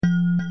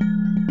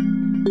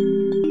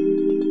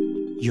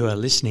You are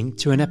listening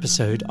to an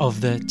episode of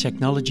the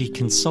Technology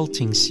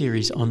Consulting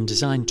series on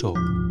Design Talk.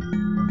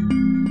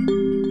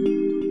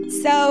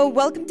 So,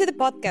 welcome to the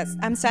podcast.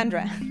 I'm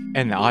Sandra.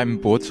 And I'm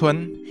Bo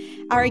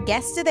Chun. Our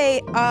guest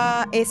today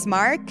is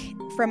Mark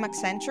from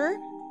Accenture.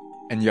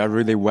 And you are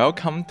really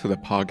welcome to the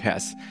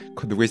podcast.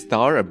 Could we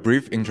start a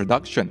brief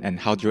introduction and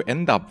how do you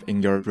end up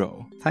in your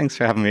role? Thanks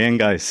for having me in,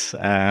 guys.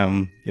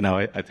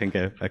 I think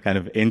a kind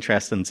of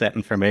interesting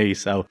setting for me.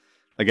 So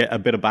I get a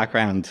bit of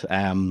background.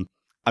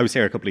 I was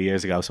here a couple of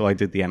years ago, so I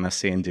did the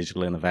MSc in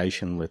Digital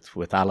Innovation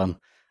with Alan.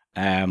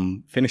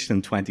 Finished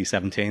in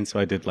 2017, so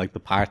I did like the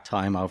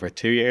part-time over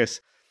 2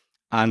 years.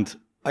 And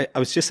I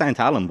was just saying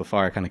to Alan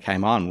before I kind of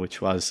came on,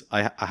 which was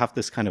I have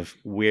this kind of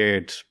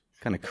weird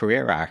kind of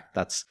career arc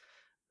that's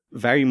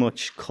very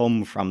much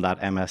come from that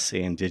MSc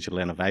in Digital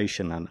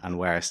Innovation and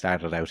where I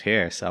started out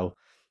here. So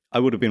I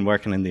would have been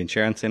working in the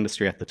insurance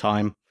industry at the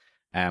time.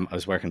 I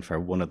was working for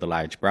one of the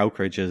large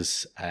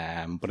brokerages,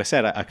 but I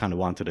said I kind of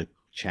wanted to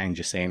change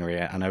of scenery,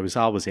 and I was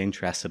always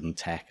interested in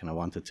tech, and I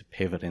wanted to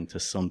pivot into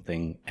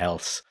something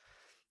else.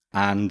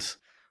 And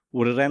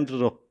what it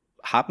ended up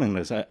happening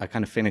is I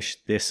kind of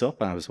finished this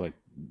up, and I was like,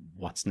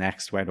 what's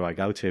next? Where do I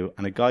go to?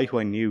 And a guy who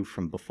I knew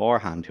from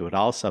beforehand, who had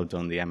also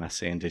done the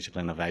MSc in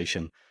Digital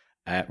Innovation,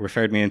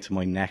 referred me into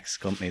my next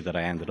company that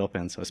I ended up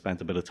in. So I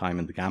spent a bit of time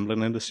in the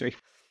gambling industry.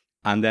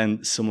 And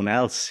then someone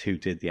else who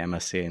did the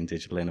MSc in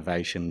Digital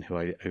Innovation, who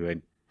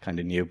I kind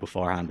of knew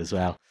beforehand as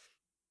well,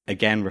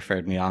 again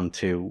referred me on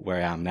to where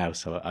I am now.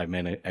 So I'm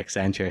in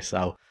Accenture.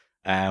 So,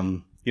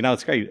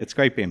 it's great. It's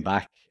great being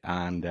back.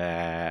 And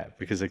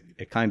because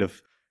it kind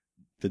of,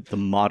 the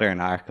modern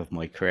arc of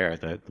my career,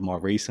 the more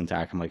recent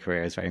arc of my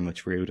career is very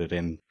much rooted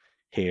in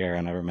here.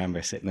 And I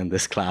remember sitting in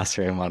this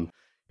classroom on,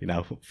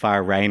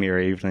 far rainier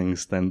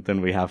evenings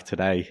than we have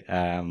today.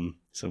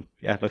 So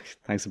yeah, look,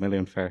 thanks a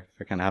million for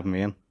kind of having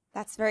me in.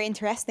 That's very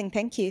interesting.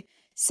 Thank you.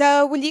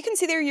 So will you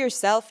consider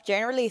yourself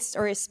generalist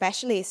or a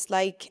specialist,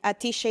 like a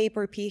T-shape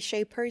or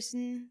P-shape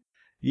person?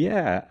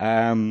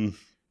 Yeah,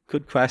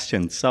 good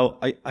question. So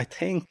I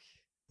think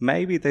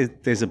maybe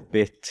there's a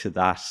bit to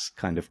that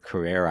kind of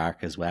career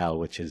arc as well,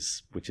 which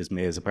is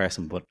me as a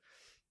person. But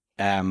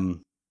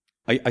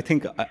I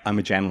think I'm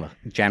a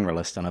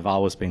generalist, and I've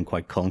always been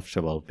quite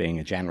comfortable being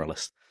a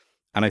generalist.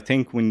 And I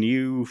think when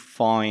you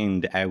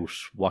find out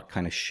what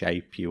kind of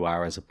shape you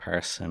are as a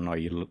person, or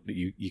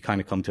you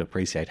kind of come to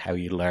appreciate how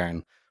you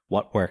learn,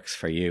 what works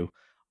for you,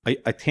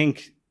 I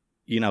think,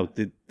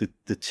 the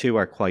two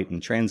are quite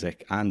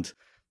intrinsic. And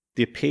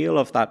the appeal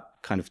of that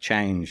kind of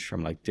change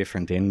from like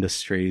different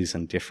industries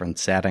and different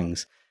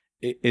settings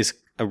is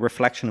a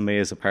reflection of me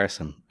as a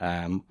person.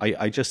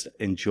 I just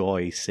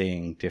enjoy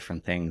seeing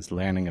different things,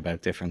 learning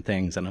about different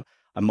things. And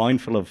I'm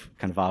mindful of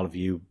kind of all of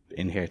you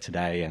in here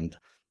today and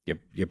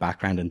your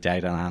background in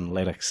data and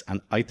analytics. And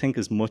I think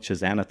as much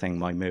as anything,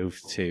 my move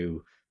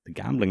to the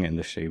gambling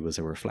industry was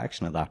a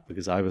reflection of that,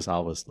 because I was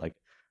always like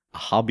a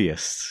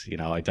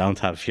hobbyist. I don't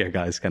have your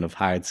guys' kind of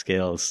hard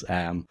skills,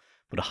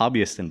 but a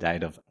hobbyist in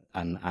data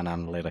and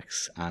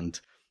analytics, and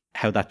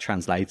how that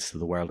translates to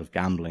the world of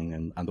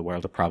gambling and the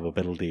world of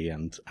probability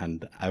and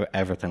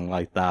everything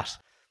like that.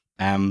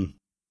 And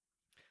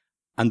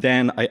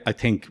then I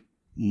think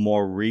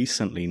more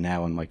recently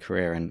now in my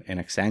career in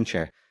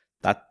Accenture,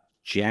 that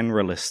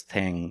generalist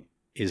thing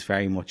is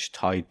very much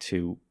tied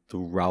to the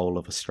role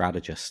of a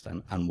strategist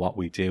and what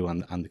we do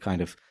and the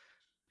kind of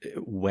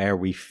where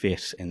we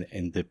fit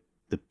in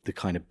the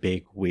kind of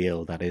big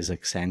wheel that is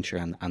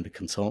Accenture and the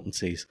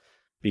consultancies.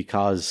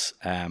 Because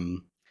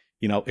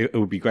it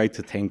would be great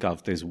to think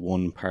of there's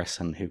one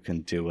person who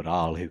can do it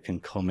all, who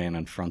can come in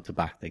and front to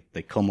back.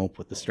 They come up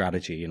with the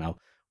strategy.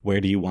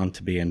 Where do you want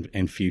to be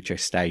in future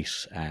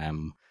state?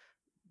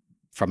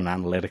 From an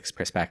analytics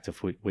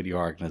perspective with your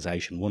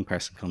organization, one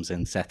person comes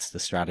in, sets the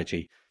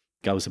strategy,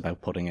 goes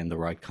about putting in the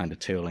right kind of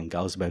tooling,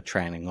 goes about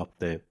training up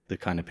the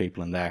kind of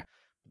people in there.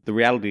 The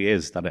reality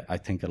is that I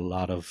think a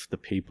lot of the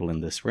people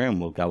in this room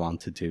will go on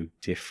to do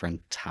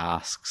different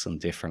tasks and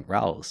different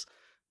roles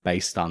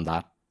based on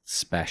that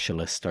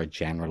specialist or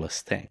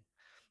generalist thing.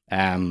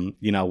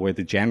 Where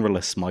the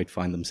generalists might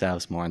find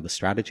themselves more in the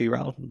strategy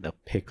role, they'll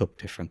pick up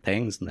different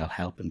things and they'll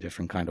help in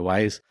different kind of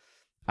ways.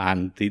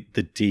 And the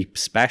deep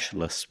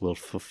specialists will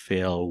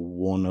fulfill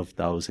one of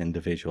those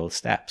individual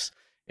steps.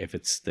 If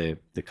it's the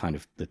kind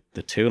of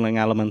the tooling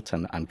element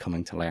and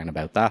coming to learn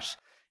about that,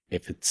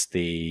 if it's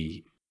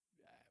the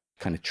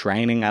kind of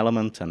training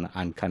element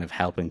and kind of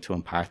helping to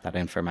impart that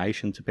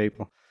information to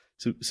people.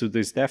 So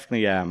there's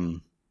definitely,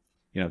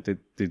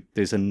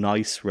 there's a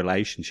nice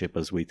relationship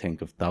as we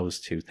think of those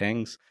two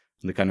things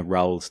and the kind of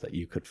roles that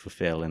you could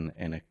fulfill in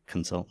a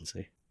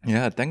consultancy.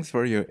 Yeah, thanks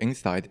for your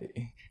insight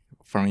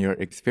from your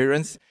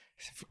experience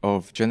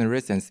of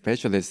generalists and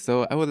specialists.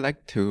 So I would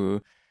like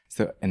to,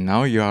 and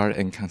now you are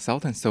a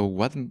consultant. So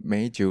what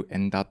made you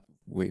end up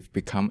with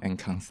become a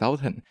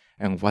consultant,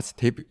 and what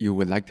tip you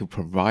would like to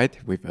provide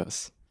with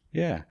us?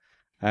 Yeah.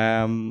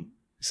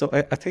 So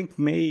I think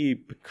me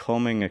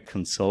becoming a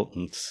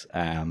consultant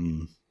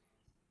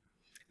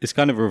is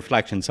kind of a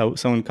reflection. So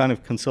in kind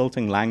of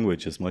consulting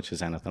language as much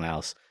as anything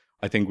else,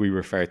 I think we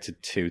refer to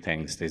two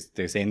things.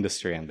 There's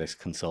industry and there's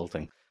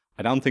consulting.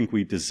 I don't think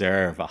we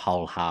deserve a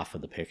whole half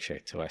of the picture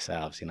to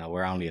ourselves.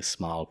 We're only a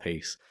small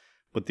piece.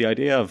 But the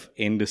idea of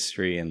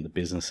industry and the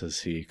businesses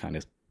who you kind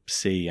of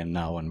see and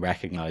know and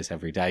recognize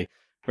every day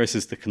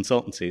versus the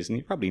consultancies, and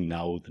you probably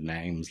know the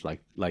names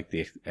like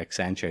the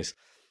Accentures.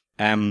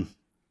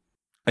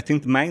 I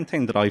think the main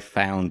thing that I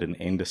found in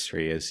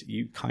industry is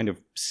you kind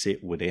of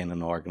sit within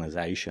an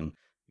organization.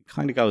 It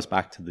kind of goes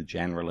back to the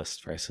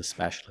generalist versus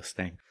specialist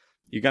thing.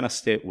 You're going to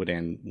sit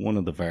within one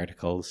of the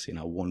verticals,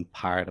 one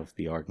part of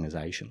the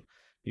organization.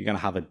 You're going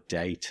to have a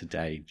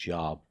day-to-day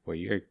job where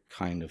you're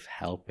kind of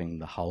helping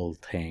the whole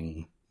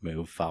thing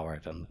move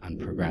forward and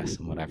progress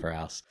and whatever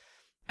else.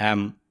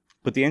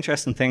 But the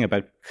interesting thing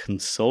about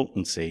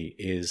consultancy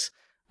is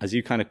as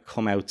you kind of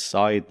come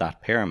outside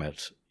that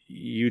pyramid,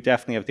 you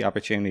definitely have the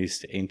opportunities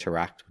to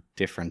interact with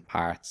different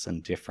parts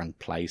and different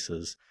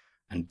places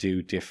and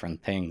do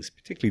different things,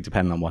 particularly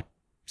depending on what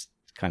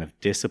kind of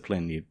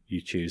discipline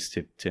you choose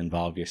to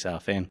involve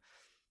yourself in.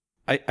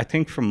 I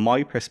think from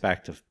my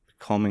perspective,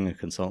 becoming a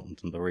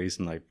consultant and the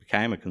reason I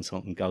became a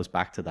consultant goes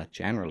back to that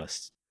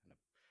generalist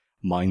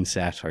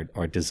mindset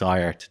or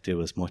desire to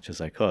do as much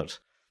as I could.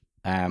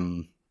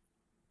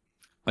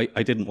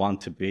 I didn't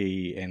want to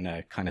be in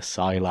a kind of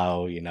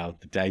silo,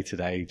 the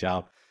day-to-day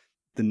job.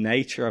 The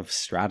nature of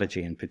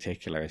strategy in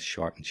particular is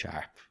short and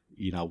sharp.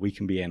 We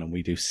can be in and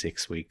we do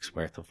 6 weeks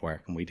worth of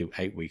work and we do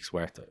 8 weeks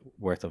worth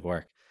of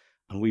work.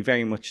 And we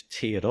very much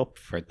tee it up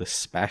for the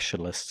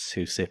specialists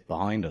who sit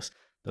behind us,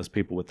 those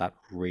people with that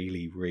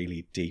really,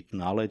 really deep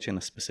knowledge in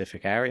a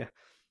specific area.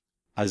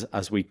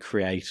 As we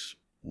create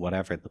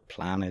whatever the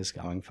plan is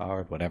going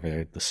forward,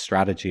 whatever the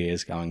strategy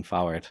is going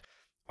forward,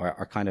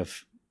 or kind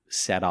of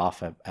set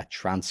off a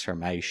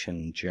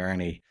transformation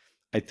journey.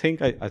 I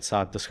think I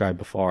saw it described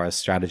before as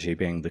strategy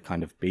being the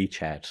kind of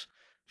beachhead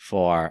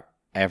for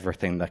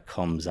everything that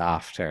comes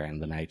after in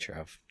the nature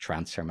of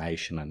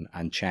transformation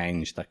and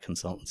change that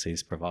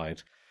consultancies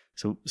provide.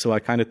 So I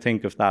kind of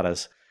think of that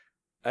as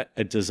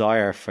a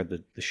desire for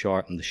the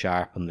short and the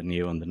sharp and the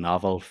new and the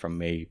novel from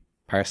me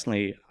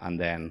personally, and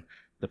then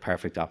the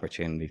perfect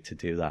opportunity to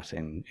do that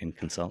in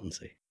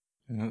consultancy.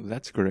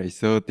 That's great.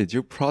 So did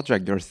you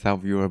project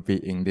yourself you will be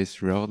in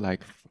this role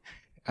like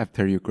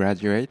after you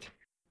graduate?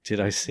 Did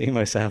I see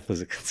myself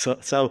as a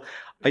consultant? So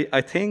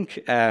I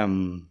think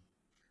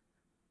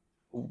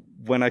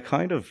when I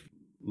kind of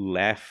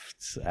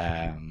left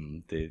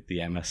the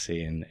MSc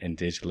in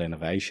digital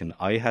innovation,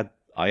 I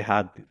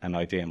had an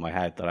idea in my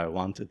head that I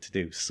wanted to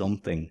do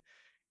something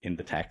in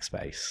the tech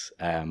space.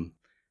 And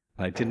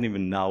I didn't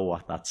even know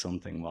what that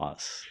something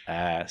was.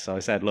 So I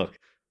said, look,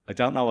 I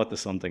don't know what the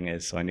something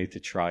is, so I need to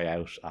try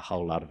out a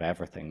whole lot of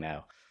everything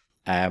now.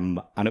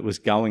 And it was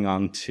going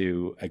on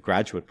to a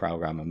graduate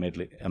program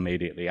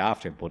immediately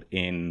after, but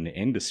in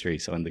industry,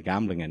 so in the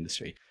gambling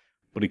industry.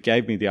 But it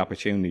gave me the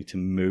opportunity to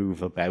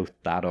move about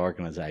that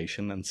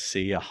organization and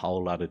see a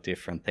whole lot of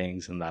different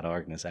things in that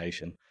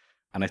organization.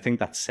 And I think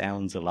that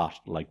sounds a lot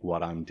like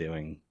what I'm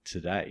doing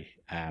today,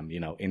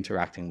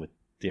 interacting with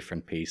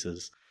different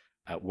pieces,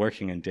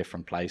 working in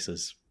different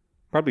places,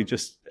 probably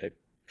just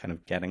kind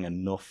of getting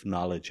enough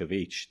knowledge of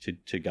each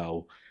to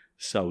go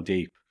so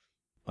deep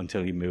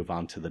until you move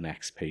on to the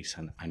next piece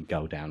and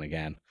go down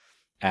again.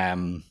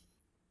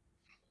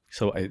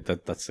 So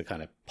that's the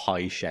kind of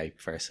pie shape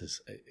versus,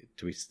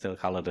 do we still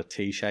call it a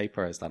T shape,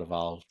 or has that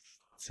evolved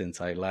since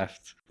I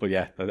left? But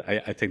yeah,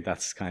 I think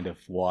that's kind of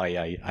why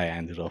I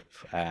ended up,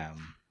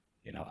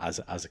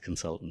 as a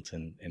consultant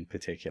in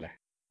particular.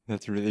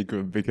 That's really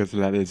good, because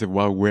that is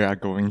what we are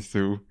going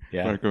through.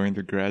 Yeah. We're going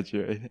to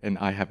graduate, and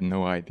I have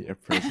no idea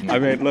personally. I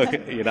mean, look,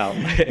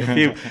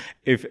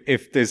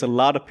 if there's a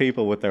lot of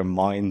people with their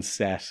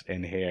mindset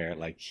in here,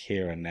 like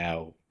here and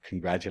now,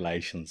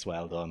 congratulations,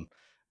 well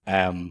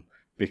done.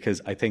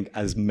 Because I think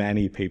as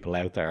many people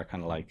out there are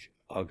kind of like,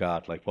 oh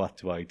God, like what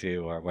do I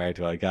do or where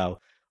do I go?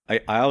 I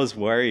always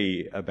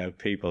worry about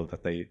people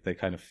that they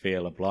kind of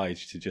feel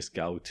obliged to just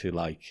go to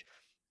like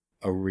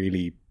a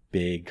really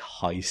big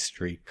high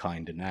street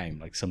kind of name,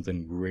 like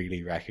something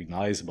really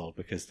recognizable,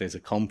 because there's a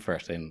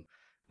comfort in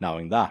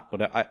knowing that.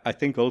 But I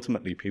think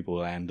ultimately people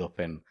will end up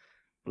in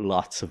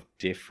lots of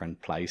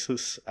different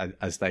places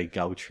as they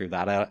go through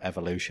that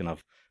evolution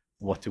of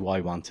what do I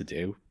want to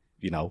do?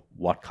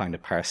 What kind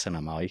of person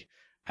am I?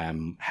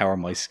 How are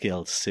my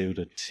skills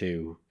suited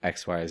to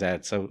X, Y, or Z?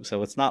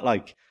 So it's not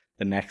like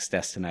the next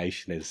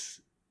destination is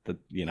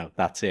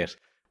that's it.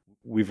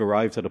 We've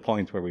arrived at a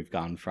point where we've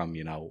gone from,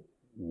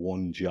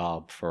 one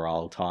job for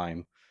all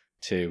time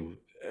to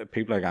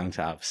people are going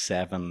to have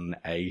 7,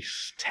 8,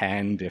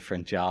 10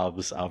 different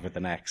jobs over the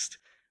next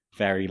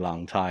very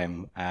long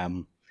time.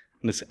 And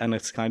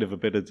it's kind of a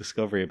bit of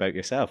discovery about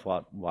yourself,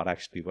 what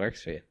actually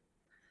works for you.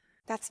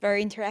 That's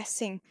very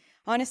interesting.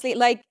 Honestly,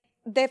 like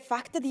the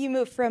fact that you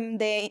move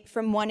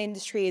from one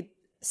industry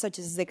such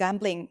as the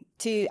gambling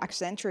to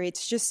Accenture,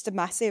 it's just a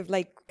massive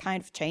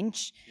kind of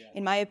change,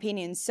 in my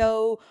opinion.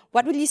 So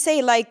what would you say,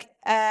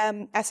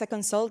 as a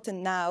consultant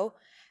now,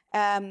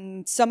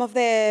 some of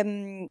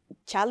the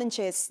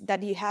challenges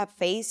that you have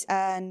faced,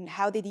 and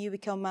how did you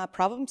become a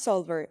problem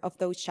solver of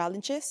those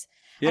challenges?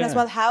 Yeah. And as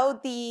well, how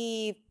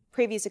the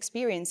previous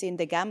experience in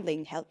the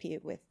gambling help you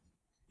with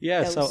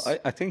those? So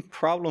I think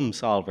problem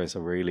solver is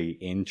a really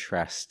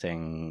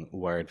interesting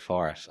word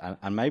for it.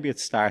 And maybe it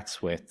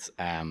starts with,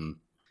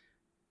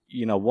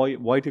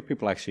 why do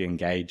people actually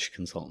engage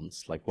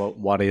consultants? Like,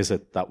 what is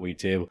it that we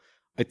do?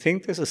 I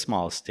think there's a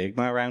small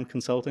stigma around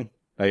consulting.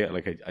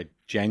 I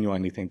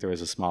genuinely think there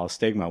is a small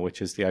stigma,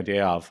 which is the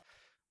idea of,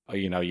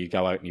 you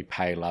go out and you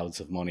pay loads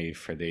of money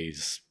for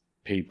these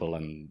people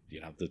and,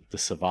 the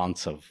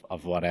savants of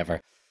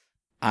whatever.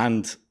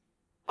 And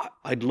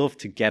I'd love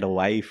to get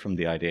away from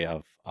the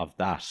idea of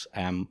that.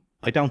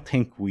 I don't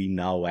think we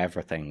know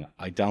everything.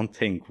 I don't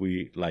think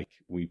we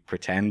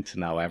pretend to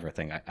know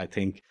everything. I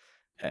think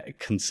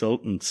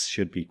consultants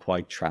should be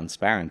quite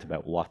transparent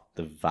about what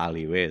the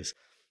value is.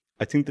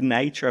 I think the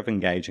nature of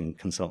engaging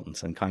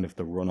consultants and kind of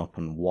the run up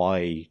and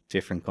why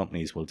different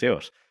companies will do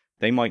it,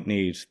 they might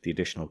need the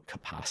additional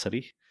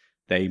capacity.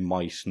 They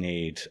might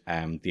need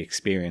the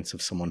experience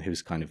of someone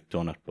who's kind of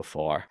done it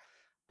before.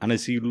 And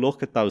as you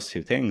look at those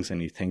two things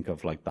and you think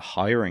of like the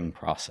hiring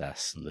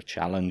process and the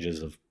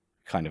challenges of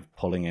kind of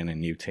pulling in a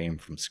new team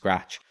from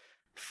scratch,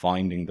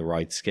 finding the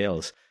right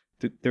skills,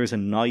 there's a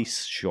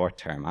nice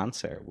short-term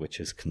answer, which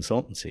is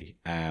consultancy.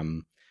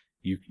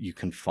 You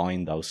can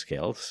find those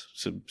skills.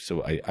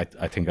 So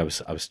I think I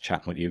was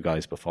chatting with you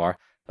guys before,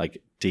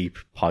 like deep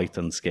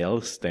Python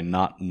skills. They're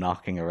not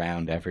knocking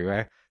around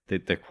everywhere.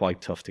 They're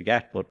quite tough to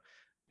get. But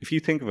if you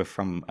think of it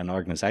from an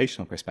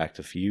organizational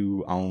perspective,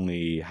 you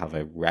only have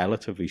a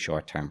relatively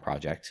short-term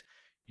project.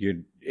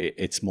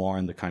 It's more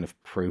in the kind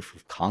of proof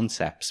of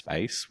concept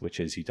space, which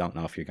is you don't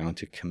know if you're going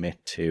to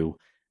commit to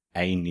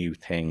a new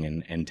thing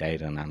in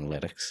data and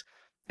analytics.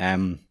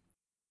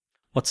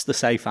 What's the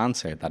safe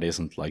answer that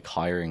isn't like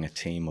hiring a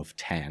team of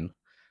 10,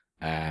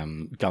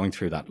 going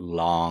through that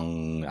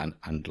long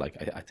and like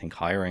I think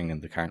hiring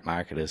in the current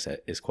market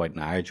is quite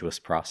an arduous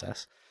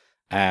process.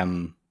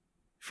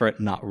 For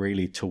it not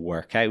really to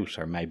work out,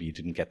 or maybe you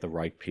didn't get the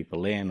right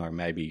people in, or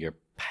maybe you're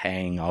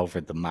paying over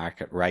the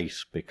market rate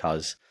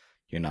because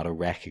you're not a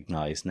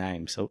recognized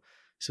name. So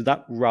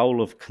that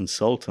role of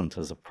consultant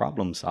as a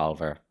problem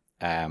solver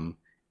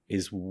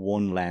is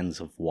one lens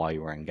of why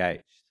we're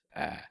engaged.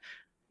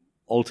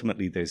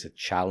 Ultimately, there's a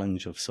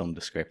challenge of some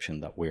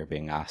description that we're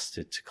being asked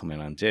to come in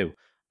and do.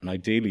 And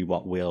ideally,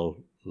 what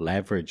we'll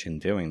leverage in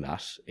doing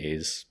that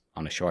is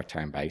on a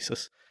short-term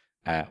basis.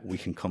 We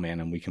can come in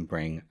and we can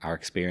bring our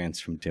experience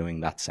from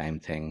doing that same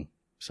thing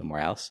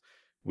somewhere else.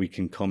 We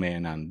can come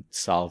in and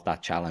solve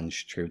that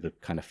challenge through the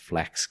kind of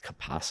flex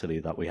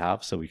capacity that we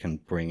have. So we can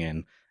bring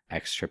in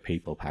extra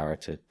people power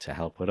to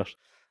help with it.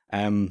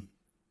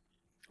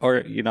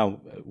 Or,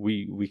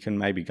 we can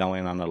maybe go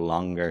in on a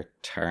longer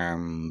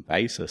term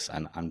basis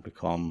and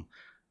become,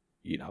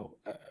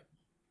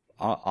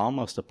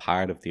 almost a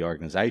part of the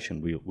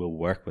organization. We'll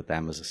work with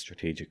them as a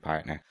strategic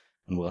partner,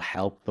 and we'll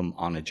help them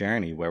on a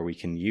journey where we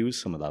can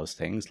use some of those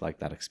things, like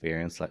that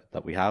experience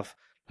that we have,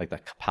 like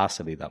that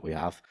capacity that we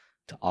have,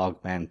 to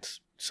augment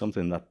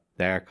something that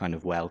they're kind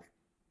of well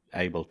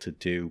able to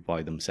do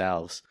by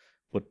themselves.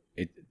 But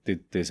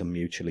there's a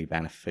mutually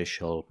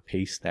beneficial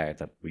piece there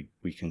that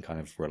we can kind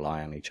of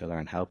rely on each other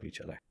and help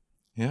each other.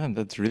 Yeah,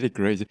 that's really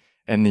great.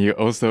 And you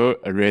also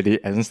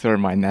already answered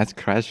my next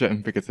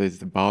question, because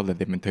it's about the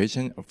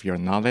limitation of your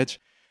knowledge.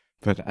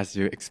 But as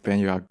you explain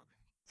your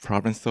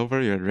problem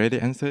solver, you already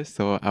answered.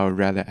 So I would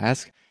rather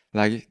ask,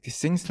 like, it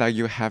seems like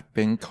you have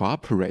been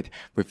cooperate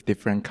with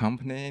different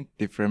company,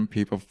 different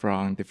people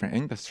from different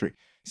industry.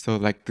 So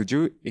like, did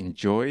you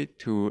enjoy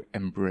to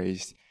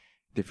embrace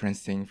different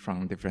things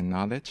from different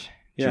knowledge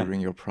during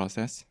your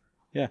process?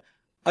 Yeah.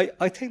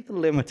 I think the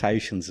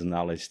limitations in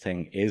knowledge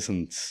thing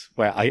isn't,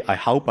 well, I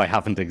hope I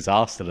haven't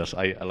exhausted it.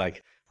 I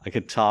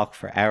could talk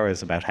for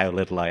hours about how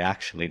little I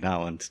actually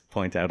know and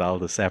point out all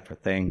the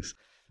separate things.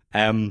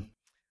 I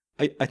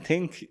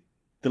think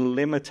the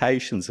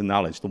limitations in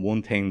knowledge, the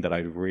one thing that I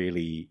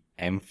really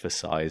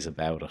emphasize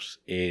about it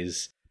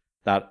is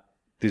that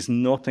there's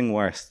nothing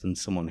worse than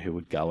someone who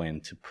would go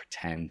in to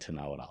pretend to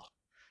know it all.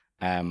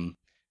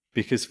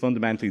 Because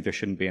fundamentally there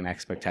shouldn't be an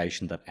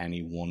expectation that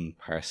any one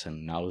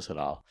person knows it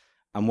all.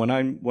 And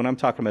when I'm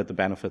talking about the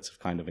benefits of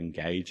kind of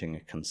engaging a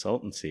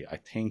consultancy, I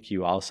think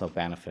you also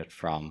benefit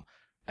from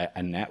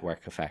a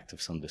network effect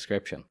of some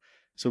description.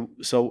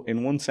 So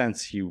in one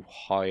sense, you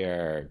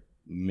hire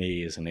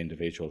me as an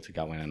individual to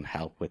go in and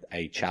help with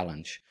a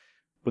challenge.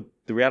 But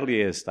the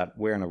reality is that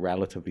we're in a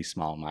relatively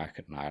small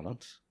market in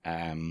Ireland.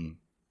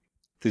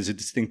 There's a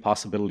distinct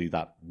possibility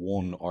that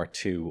one or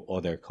two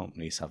other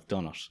companies have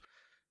done it.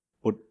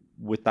 But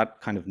with that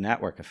kind of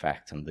network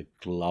effect and the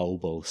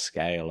global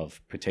scale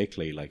of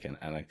particularly like an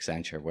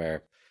Accenture,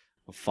 where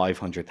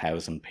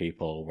 500,000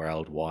 people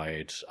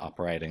worldwide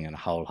operating in a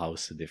whole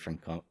host of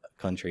different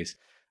countries,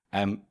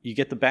 you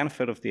get the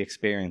benefit of the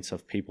experience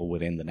of people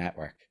within the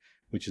network,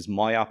 which is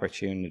my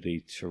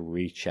opportunity to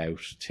reach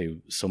out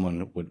to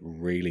someone with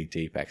really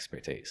deep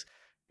expertise,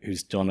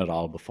 who's done it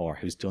all before,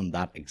 who's done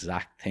that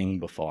exact thing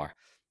before.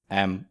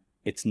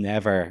 it's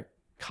never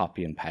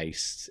copy and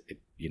paste.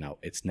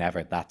 It's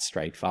never that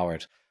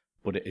straightforward,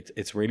 but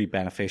it's really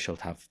beneficial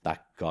to have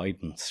that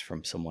guidance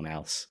from someone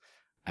else,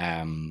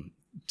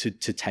 to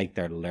take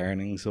their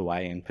learnings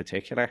away in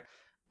particular,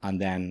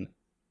 and then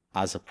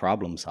as a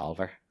problem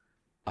solver,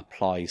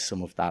 apply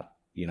some of that,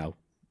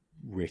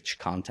 rich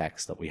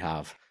context that we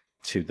have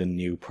to the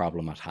new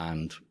problem at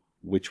hand,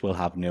 which will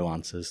have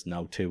nuances.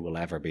 No two will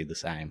ever be the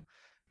same.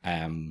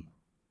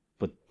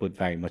 But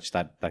very much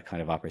that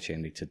kind of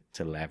opportunity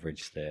to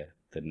leverage the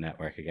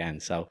network again.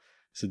 So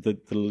the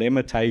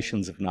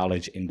limitations of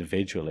knowledge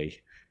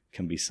individually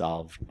can be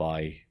solved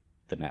by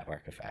the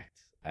network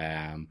effect.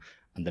 And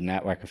the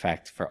network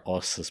effect for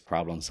us as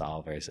problem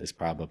solvers is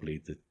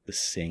probably the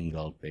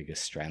single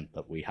biggest strength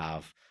that we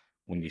have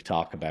when you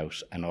talk about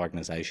an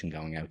organization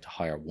going out to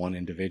hire one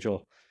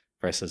individual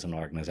versus an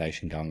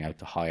organization going out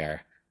to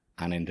hire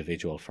an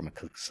individual from a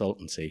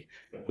consultancy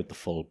with the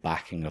full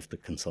backing of the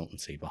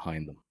consultancy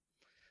behind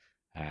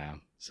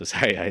them. So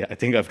sorry, I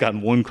think I've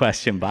gotten one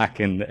question back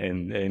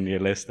in your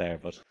list there,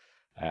 but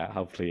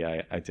hopefully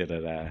I did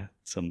it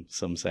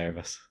some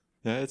service.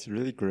 Yeah, it's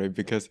really great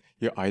because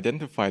you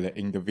identify the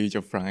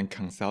individual from a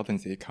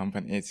consultancy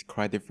company. It's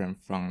quite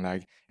different from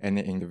like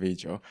any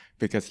individual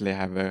because they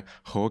have a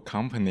whole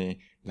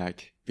company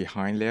like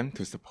behind them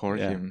to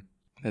support him.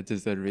 That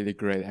is a really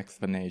great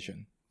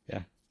explanation.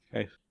 Yeah,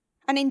 great.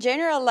 And in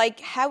general, like,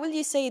 how will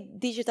you say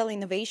digital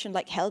innovation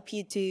like help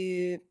you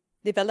to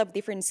develop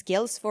different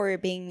skills for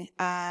being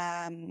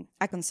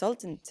a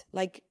consultant?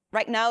 Like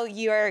right now,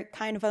 you are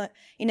kind of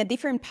in a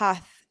different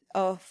path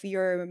of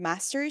your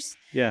master's.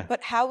 Yeah.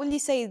 But how will you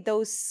say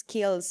those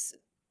skills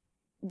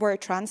were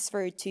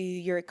transferred to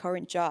your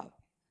current job?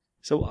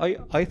 So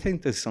I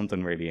think there's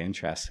something really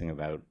interesting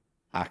about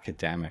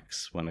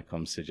academics when it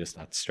comes to just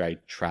that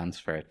straight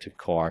transfer to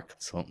core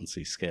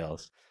consultancy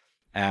skills.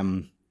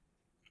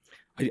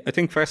 I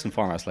think first and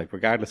foremost, like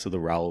regardless of the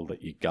role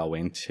that you go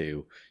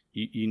into,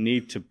 you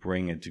need to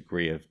bring a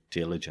degree of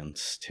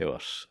diligence to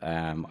it.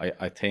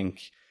 I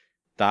think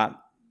that,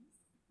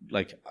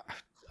 like,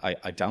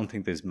 I don't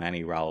think there's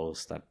many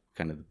roles that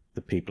kind of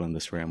the people in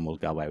this room will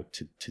go out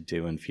to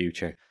do in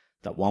future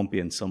that won't be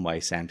in some way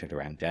centered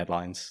around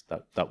deadlines,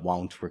 that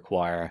won't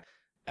require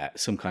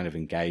some kind of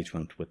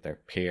engagement with their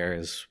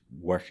peers,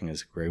 working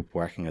as a group,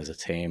 working as a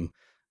team.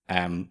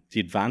 The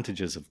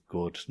advantages of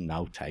good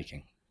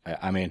note-taking.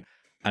 I mean,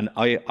 and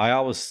I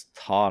always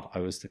thought I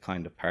was the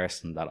kind of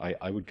person that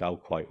I would go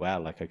quite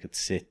well. Like I could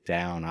sit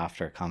down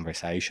after a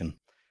conversation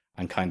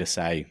and kind of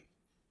say,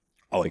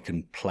 oh, I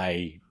can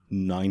play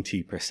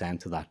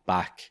 90% of that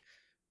back,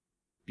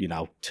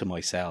 to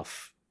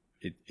myself.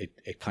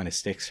 It kind of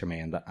sticks for me,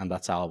 and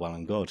that's all well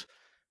and good.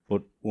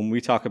 But when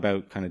we talk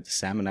about kind of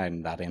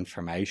disseminating that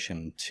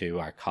information to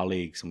our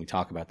colleagues and we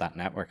talk about that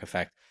network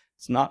effect,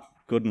 it's not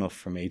good enough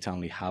for me to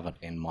only have it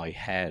in my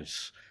head.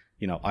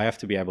 I have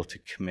to be able to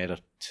commit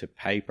it to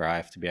paper. I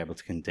have to be able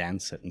to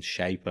condense it and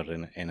shape it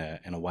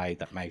in a way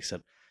that makes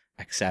it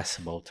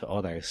accessible to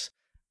others.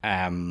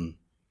 And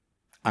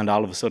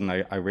all of a sudden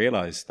I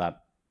realized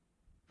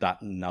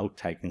that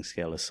note-taking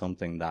skill is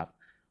something that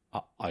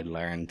I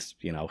learned,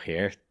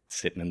 here,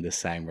 sitting in this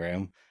same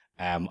room.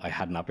 I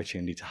had an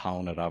opportunity to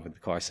hone it over the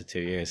course of 2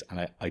 years,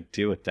 and I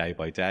do it day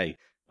by day.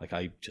 Like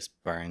I just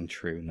burn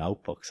through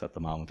notebooks at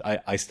the moment.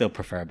 I still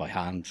prefer by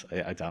hand.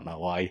 I don't know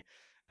why.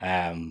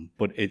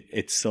 But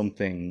it's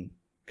something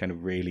kind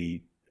of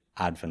really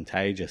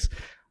advantageous.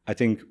 I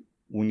think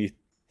when you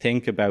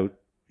think about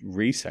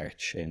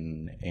research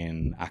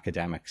in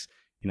academics,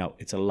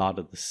 it's a lot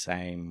of the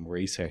same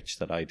research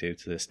that I do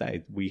to this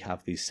day. We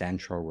have these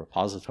central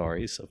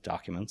repositories of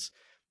documents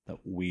that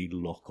we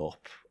look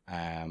up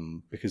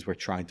because we're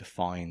trying to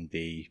find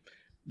the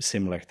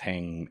similar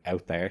thing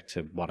out there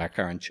to what our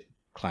current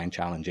client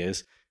challenge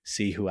is,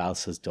 see who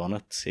else has done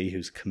it, see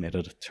who's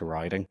committed to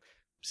writing,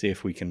 see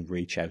if we can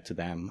reach out to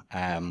them.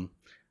 Kind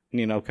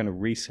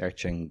of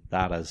researching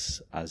that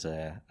as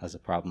a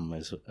problem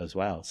as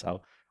well.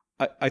 So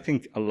I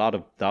think a lot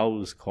of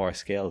those core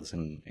skills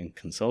in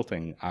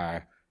consulting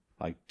are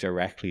like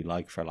directly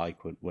like for like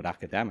with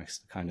academics.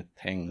 The kind of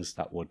things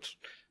that would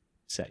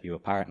set you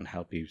apart and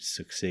help you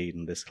succeed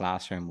in this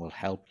classroom will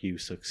help you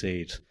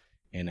succeed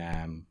in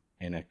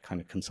a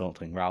kind of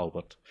consulting role.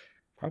 But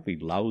probably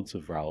loads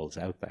of roles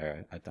out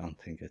there. I don't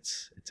think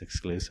it's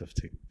exclusive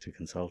to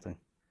consulting.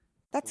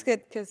 That's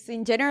good, because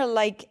in general,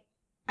 like,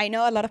 I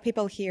know a lot of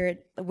people here,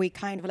 we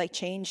kind of like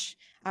change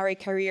our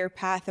career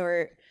path,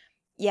 or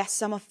yes,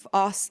 some of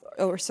us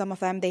or some of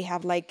them, they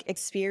have like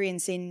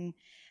experience in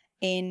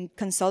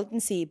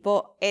consultancy,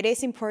 but it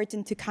is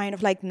important to kind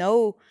of like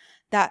know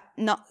that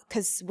not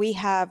because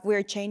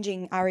we're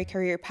changing our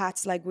career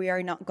paths, like we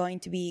are not going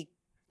to be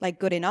like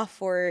good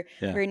enough, or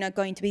we're not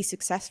going to be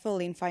successful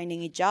in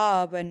finding a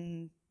job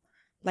and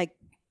like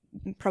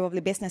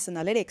probably business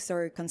analytics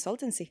or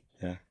consultancy.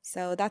 Yeah.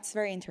 So that's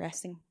very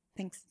interesting.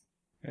 Thanks.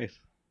 Great.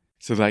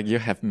 So like you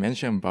have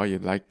mentioned about you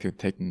like to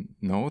take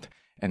note,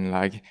 and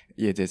like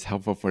it is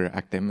helpful for your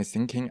academic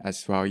thinking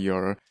as well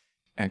your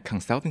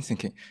consulting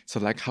thinking. So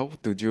like, how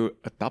did you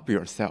adapt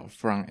yourself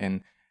from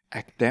an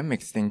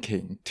academic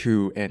thinking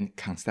to an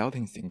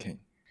consulting thinking?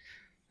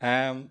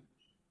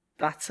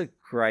 That's a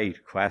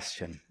great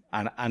question.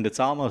 And it's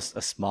almost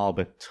a small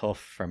bit tough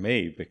for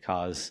me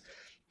because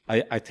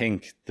I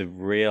think the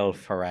real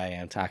foray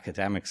into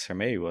academics for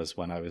me was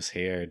when I was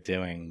here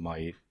doing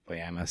my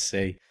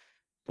MSc.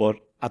 But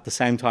at the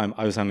same time,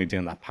 I was only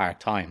doing that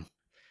part-time.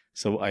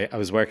 So I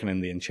was working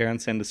in the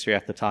insurance industry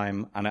at the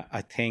time. And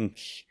I think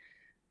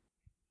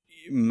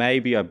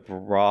maybe I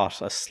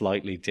brought a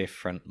slightly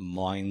different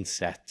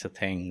mindset to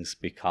things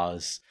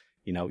because,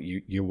 you know,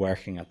 you're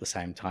working at the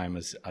same time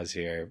as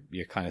you're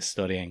kind of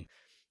studying.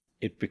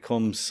 It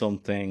becomes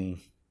something,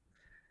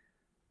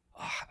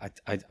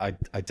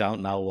 I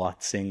don't know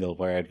what single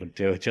word would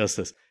do it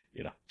justice.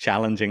 You know,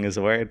 challenging is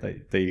a word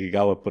that you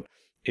go with, but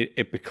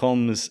it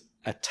becomes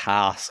a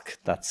task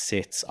that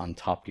sits on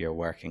top of your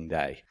working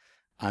day.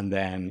 And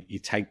then you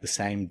take the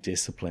same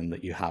discipline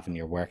that you have in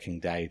your working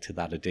day to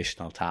that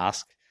additional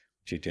task,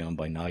 which you're doing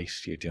by night,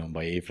 you're doing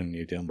by evening,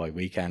 you're doing by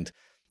weekend.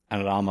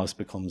 And it almost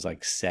becomes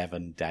like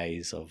 7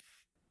 days of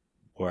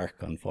work,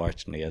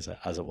 unfortunately, as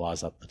it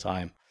was at the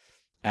time.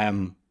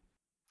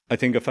 I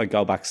think if I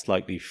go back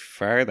slightly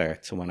further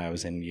to when I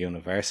was in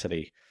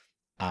university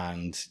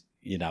and,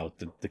 you know,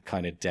 the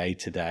kind of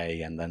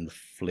day-to-day and then the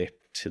flip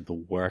to the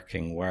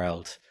working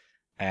world,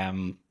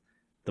 the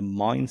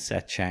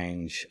mindset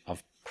change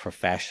of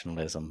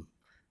professionalism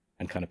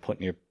and kind of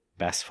putting your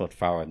best foot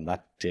forward and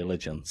that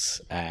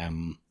diligence, I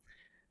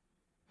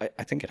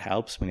think it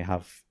helps when you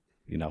have,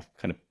 you know,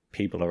 kind of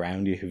people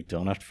around you who've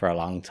done it for a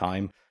long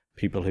time,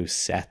 people who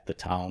set the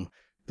tone.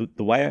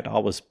 The way I'd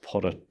always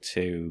put it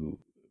to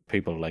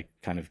people like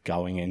kind of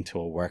going into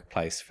a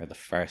workplace for the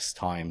first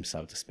time,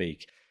 so to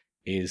speak,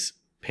 is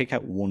pick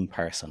out one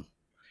person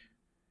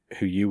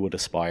who you would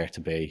aspire to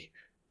be,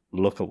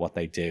 look at what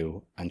they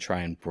do and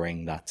try and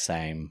bring that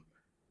same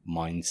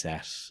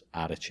mindset,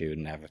 attitude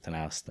and everything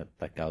else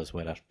that goes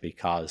with it,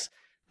 because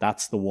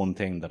that's the one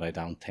thing that I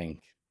don't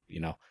think, you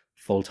know,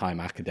 full-time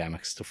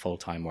academics to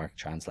full-time work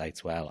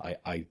translates well.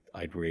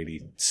 I'd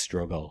really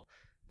struggle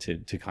to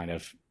kind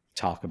of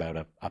talk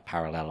about a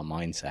parallel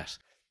mindset.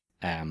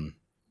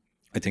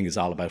 I think it's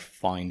all about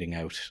finding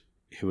out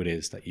who it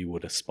is that you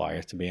would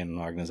aspire to be in an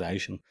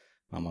organization,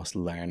 almost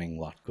learning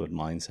what good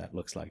mindset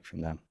looks like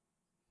from them.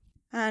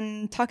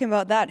 And talking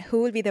about that,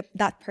 who would be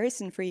that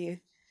person for you?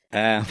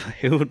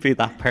 Who would be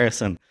that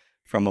person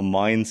from a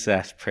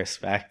mindset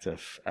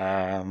perspective?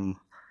 I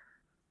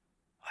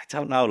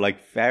don't know,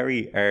 like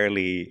very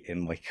early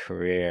in my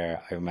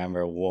career, I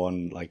remember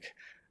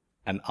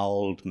an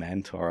old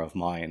mentor of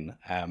mine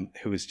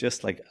who was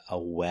just like a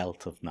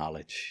wealth of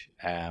knowledge.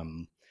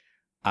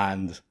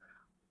 And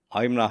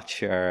I'm not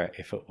sure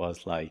if it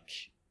was like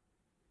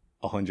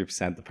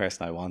 100% the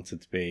person I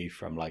wanted to be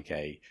from like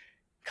a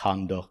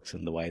conduct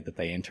and the way that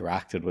they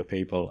interacted with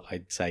people.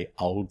 I'd say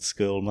old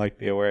school might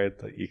be a word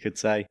that you could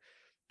say.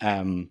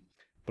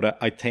 But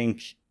I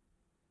think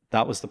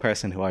that was the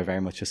person who I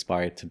very much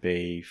aspired to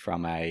be,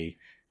 from a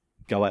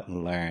go out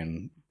and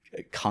learn,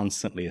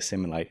 constantly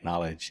assimilate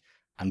knowledge,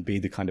 and be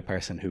the kind of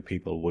person who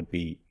people would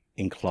be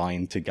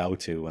inclined to go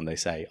to when they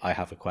say, I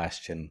have a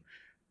question,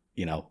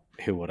 you know,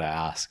 who would I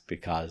ask?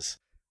 Because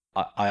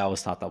I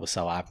always thought that was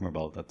so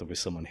admirable that there was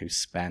someone who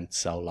spent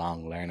so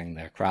long learning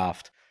their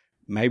craft.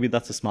 Maybe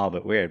that's a small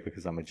bit weird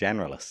because I'm a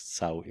generalist.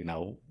 So, you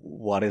know,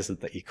 what is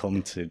it that you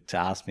come to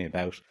ask me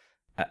about?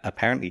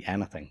 Apparently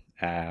anything.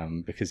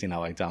 Because, you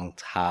know, I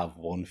don't have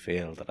one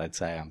field that I'd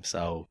say I'm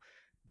so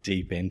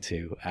deep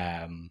into.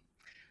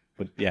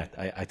 But yeah,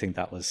 I think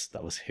that was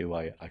who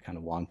I kind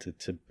of wanted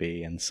to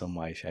be in some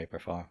way, shape or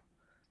form.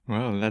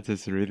 Well, that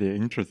is really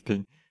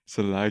interesting.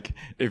 So like,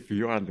 if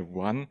you are the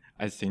one,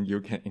 I think you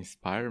can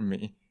inspire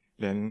me.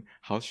 Then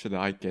how should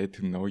I get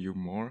to know you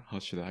more? How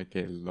should I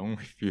get along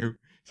with you?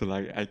 So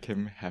like, I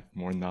can have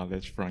more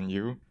knowledge from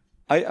you.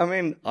 I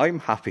mean, I'm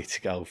happy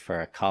to go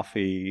for a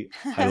coffee.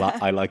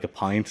 I like a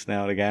pint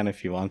now and again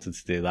if you wanted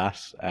to do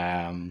that.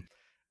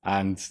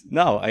 And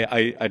no,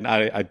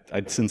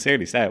 I'd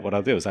sincerely say it. What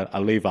I'll do is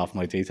I'll leave off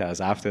my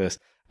details after this.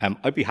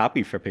 I'd be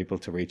happy for people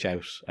to reach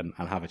out and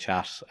have a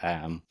chat.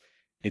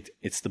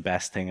 It's the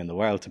best thing in the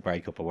world to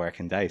break up a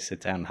working day,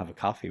 sit down and have a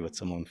coffee with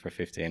someone for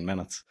 15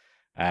 minutes.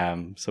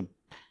 So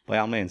by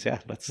all means,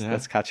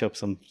 let's catch up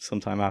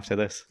sometime after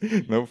this.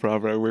 No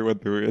problem, we will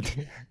do it.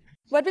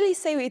 What will you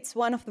say it's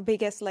one of the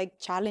biggest like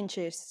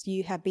challenges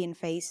you have been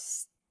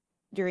faced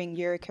during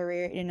your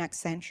career in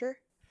Accenture?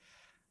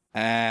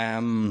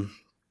 I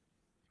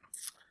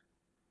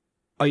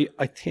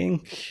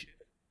think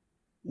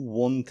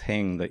one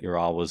thing that you're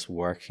always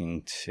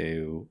working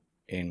to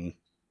in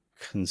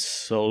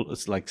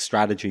it's like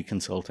strategy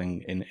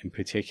consulting in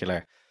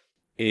particular,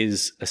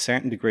 is a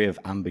certain degree of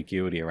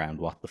ambiguity around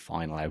what the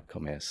final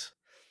outcome is.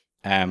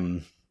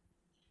 And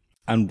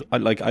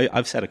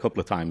I've said a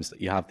couple of times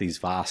that you have these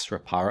vast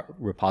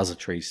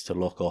repositories to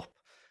look up,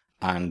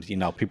 and you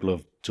know, people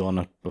have done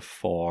it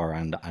before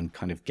and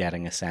kind of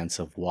getting a sense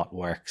of what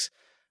works.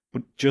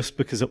 But just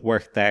because it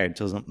worked there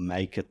doesn't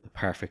make it the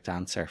perfect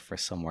answer for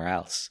somewhere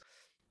else.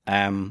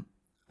 And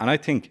I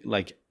think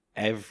like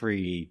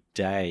every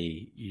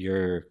day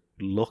you're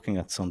looking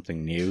at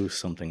something new,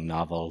 something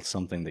novel,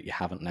 something that you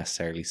haven't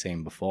necessarily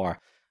seen before.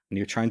 And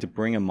you're trying to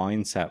bring a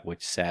mindset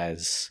which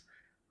says,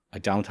 I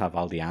don't have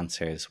all the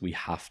answers. We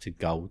have to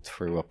go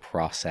through a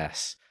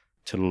process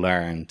to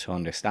learn, to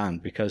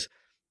understand, because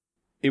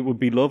it would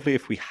be lovely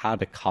if we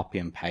had a copy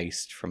and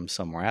paste from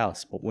somewhere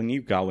else. But when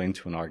you go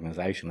into an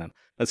organization, and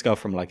let's go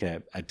from like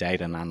a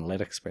data and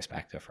analytics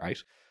perspective, right?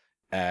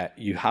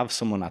 You have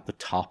someone at the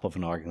top of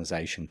an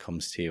organization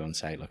comes to you and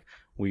say, look,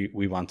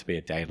 we want to be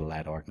a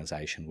data-led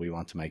organization. We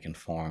want to make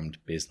informed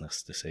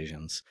business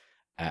decisions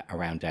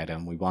around data,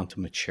 and we want to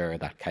mature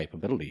that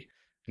capability.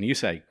 And you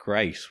say,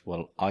 great,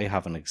 well, I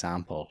have an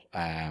example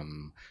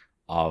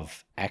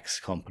of X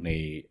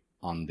company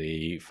on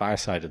the far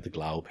side of the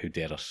globe who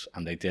did it,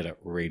 and they did it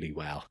really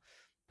well.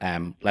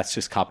 Let's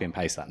just copy and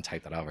paste that and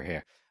take that over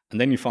here. And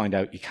then you find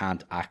out you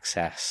can't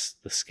access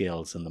the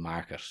skills in the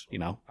market. You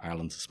know,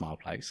 Ireland's a small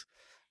place.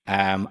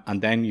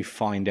 And then you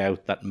find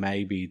out that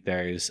maybe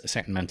there's a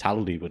certain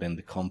mentality within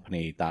the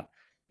company that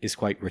is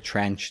quite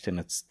retrenched in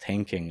its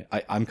thinking.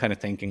 I'm kind of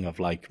thinking of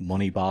like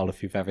Moneyball,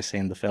 if you've ever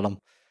seen the film.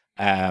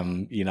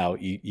 You know,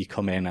 you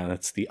come in and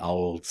it's the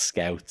old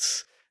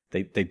scouts.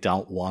 They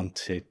don't want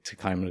to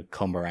kind of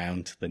come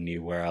around to the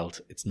new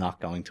world. It's not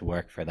going to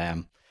work for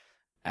them.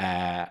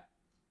 And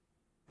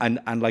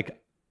like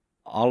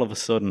all of a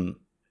sudden,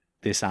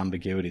 this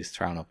ambiguity is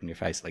thrown up in your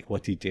face. Like,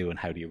 what do you do and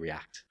how do you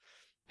react?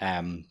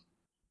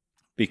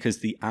 Because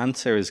the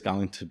answer is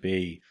going to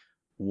be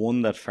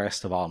one that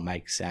first of all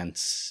makes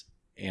sense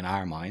in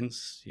our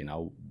minds, you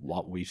know,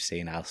 what we've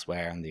seen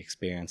elsewhere and the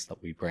experience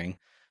that we bring.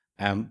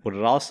 But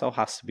it also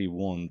has to be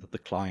one that the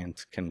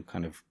client can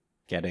kind of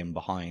get in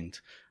behind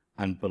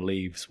and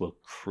believes will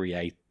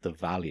create the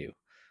value.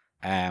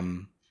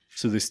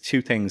 So there's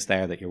two things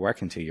there that you're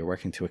working to. You're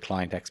working to a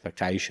client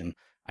expectation,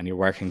 and you're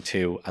working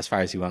to, as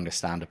far as you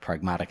understand, a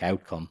pragmatic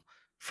outcome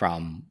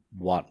from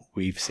what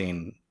we've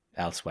seen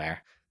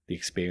elsewhere, the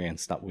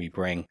experience that we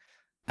bring,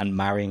 and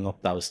marrying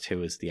up those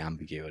two is the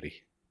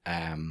ambiguity.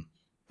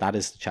 That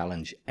is the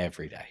challenge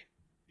every day.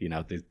 You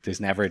know, there's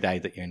never a day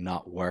that you're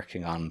not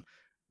working on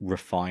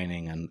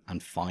refining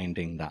and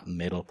finding that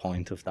middle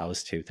point of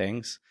those two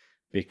things,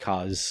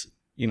 because,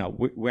 you know,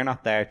 we're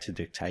not there to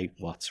dictate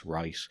what's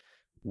right.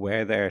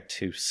 We're there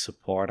to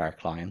support our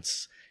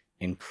clients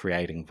in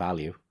creating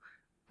value,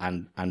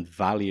 and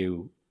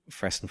value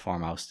first and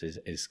foremost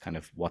is kind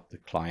of what the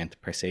client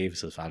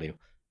perceives as value,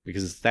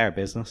 because it's their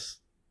business.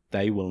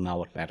 They will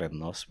know it better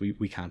than us.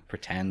 We can't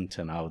pretend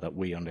to know that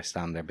we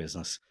understand their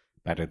business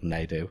better than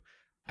they do.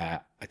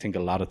 I think a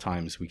lot of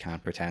times we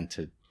can't pretend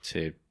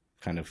to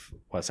kind of,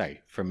 well,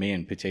 say, for me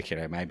in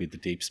particular, maybe the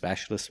deep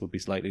specialist would be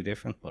slightly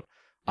different, but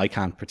I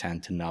can't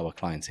pretend to know a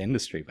client's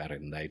industry better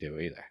than they do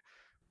either.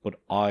 But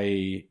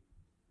I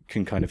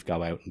can kind of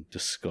go out and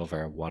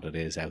discover what it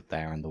is out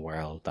there in the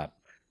world that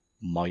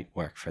might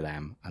work for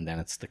them. And then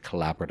it's the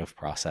collaborative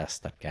process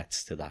that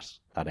gets to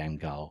that end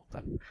goal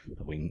that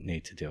we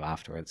need to do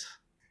afterwards.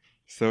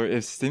 So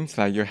it seems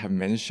like you have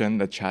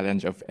mentioned the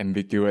challenge of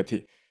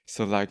ambiguity.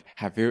 So like,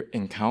 have you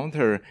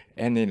encountered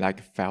any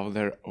like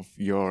failure of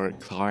your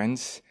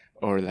clients,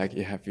 or like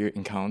have you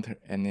encountered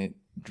any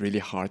really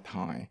hard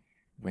time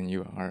when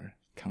you are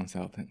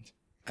consultant?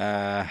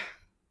 Okay.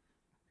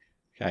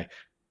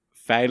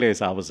 Failure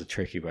is always a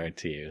tricky word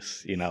to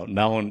use. You know,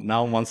 no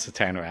one wants to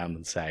turn around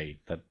and say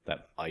that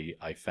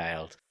I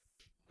failed.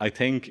 I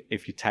think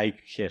if you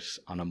take it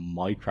on a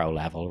micro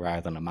level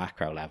rather than a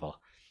macro level,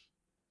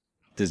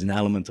 there's an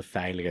element of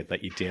failure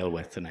that you deal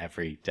with in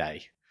every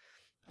day.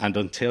 And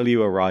until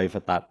you arrive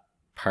at that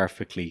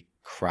perfectly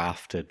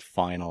crafted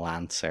final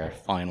answer,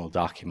 final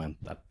document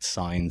that's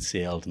signed,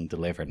 sealed, and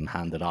delivered and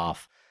handed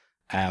off,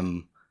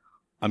 I'm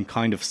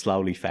kind of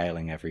slowly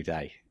failing every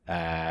day.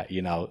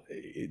 You know,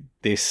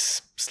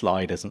 this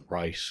slide isn't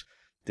right.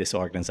 This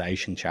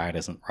organization chart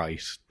isn't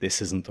right.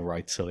 This isn't the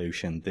right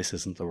solution. This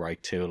isn't the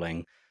right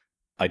tooling.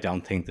 I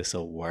don't think this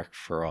will work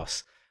for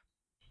us.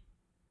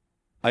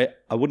 I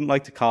wouldn't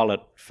like to call it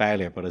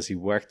failure, but as you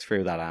work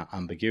through that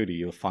ambiguity,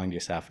 you'll find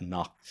yourself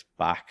knocked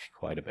back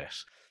quite a bit,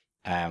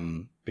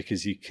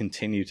 because you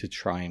continue to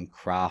try and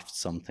craft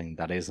something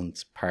that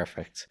isn't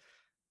perfect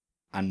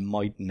and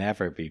might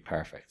never be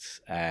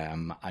perfect.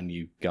 And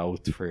you go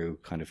through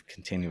kind of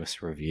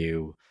continuous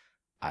review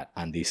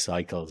and these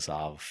cycles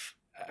of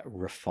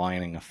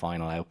refining a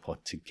final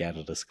output to get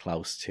it as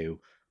close to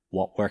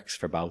what works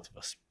for both of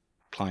us,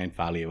 client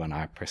value and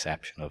our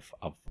perception of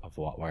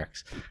what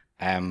works.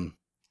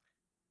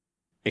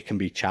 It can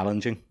be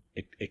challenging.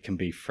 It can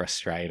be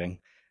frustrating.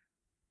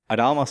 I'd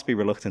almost be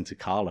reluctant to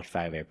call it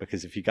failure,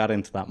 because if you got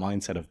into that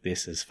mindset of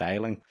this is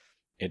failing,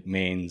 it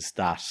means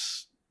that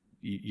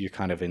you're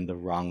kind of in the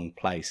wrong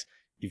place.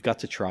 You've got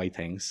to try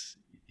things.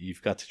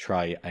 You've got to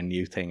try a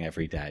new thing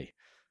every day.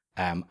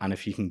 And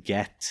if you can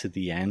get to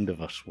the end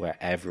of it where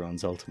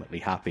everyone's ultimately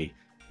happy,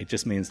 it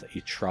just means that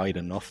you tried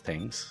enough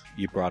things.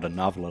 You brought a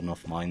novel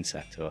enough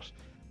mindset to it.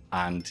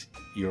 and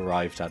you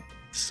arrived at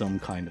some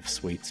kind of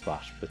sweet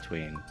spot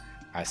between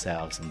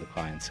ourselves and the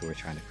clients who we're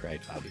trying to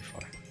create value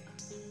for.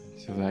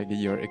 So like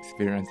your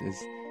experience is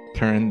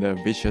turn the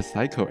vicious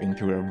cycle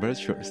into a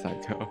virtuous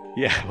cycle.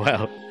 Yeah,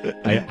 well,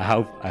 I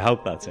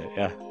hope that's it.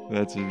 Yeah,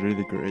 that's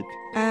really great.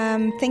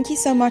 Thank you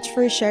so much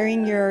for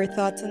sharing your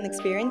thoughts and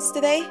experience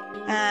today,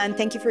 and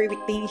thank you for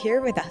being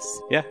here with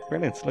us. Yeah,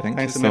 brilliant. Look,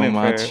 thanks you a million so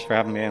much for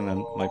having me in,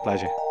 and my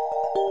pleasure.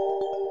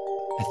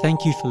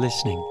 Thank you for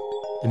listening.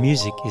 The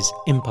music is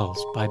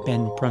Impulse by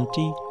Ben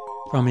Prunty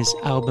from his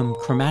album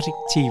Chromatic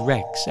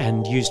T-Rex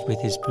and used with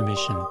his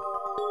permission.